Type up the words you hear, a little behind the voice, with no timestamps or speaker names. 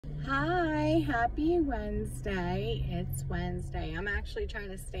Hi, happy Wednesday. It's Wednesday. I'm actually trying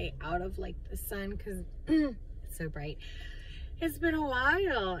to stay out of like the sun because it's so bright. It's been a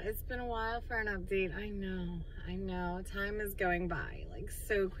while. It's been a while for an update. I know. Time is going by like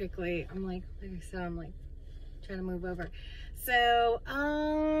so quickly. I'm like I said, I'm like trying to move over. So,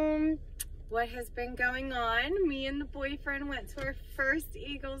 what has been going on? Me and the boyfriend went to our first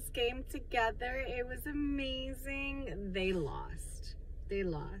Eagles game together. It was amazing. They lost.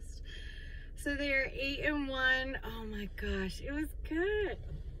 So they're 8-1. Oh my gosh, it was good.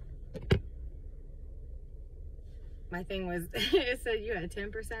 My thing was, it said you had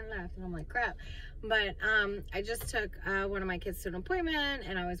 10% left, and I'm like, crap. But I just took one of my kids to an appointment,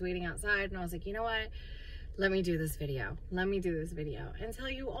 and I was waiting outside, and I was like, you know what? Let me do this video and tell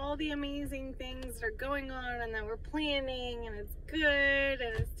you all the amazing things that are going on and that we're planning, and it's good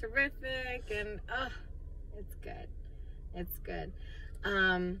and it's terrific, and it's good.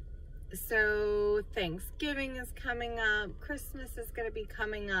 So Thanksgiving is coming up, Christmas is going to be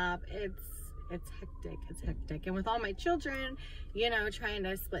coming up. It's hectic, and with all my children, you know, trying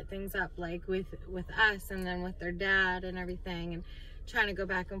to split things up, like with us and then with their dad and everything, and trying to go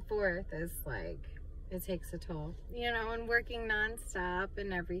back and forth is like, it takes a toll, you know, and working nonstop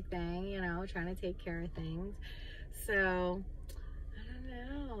and everything, you know, trying to take care of things. So I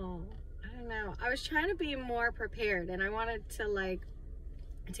don't know. I was trying to be more prepared, and I wanted to like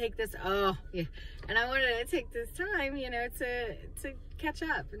take this, and I wanted to take this time, you know, to catch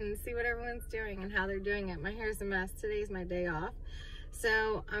up and see what everyone's doing and how they're doing it. My hair's a mess. Today's my day off.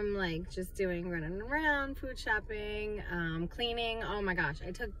 So I'm like just running around, food shopping, cleaning. Oh my gosh,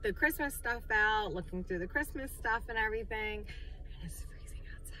 I took the Christmas stuff out, looking through the Christmas stuff and everything. And it's freezing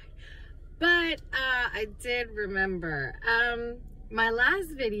outside. But I did remember my last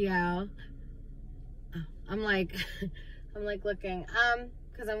video. I'm like looking,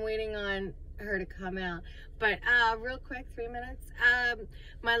 because I'm waiting on her to come out. But real quick, 3 minutes.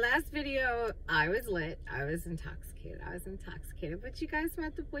 My last video, I was lit. I was intoxicated. But you guys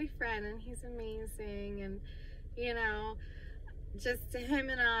met the boyfriend, and he's amazing. And, you know, just him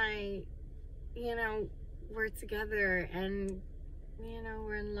and I, you know, we're together, and, you know,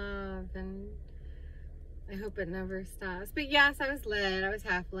 we're in love, and I hope it never stops. But yes, I was lit. I was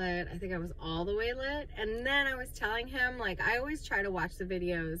half lit. I think I was all the way lit. And then I was telling him, like, I always try to watch the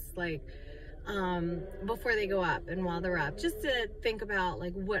videos, like, before they go up and while they're up, just to think about,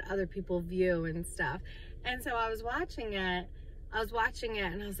 like, what other people view and stuff. And so I was watching it, and I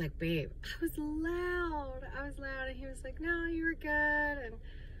was like, babe, I was loud. And he was like, no, you were good. And,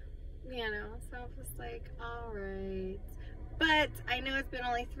 you know, so I was like, all right. But I know it's been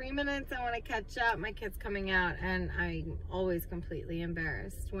only 3 minutes. I want to catch up. My kid's coming out, and I'm always completely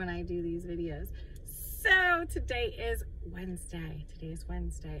embarrassed when I do these videos. So today is Wednesday.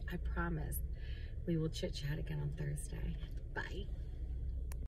 I promise we will chit chat again on Thursday. Bye.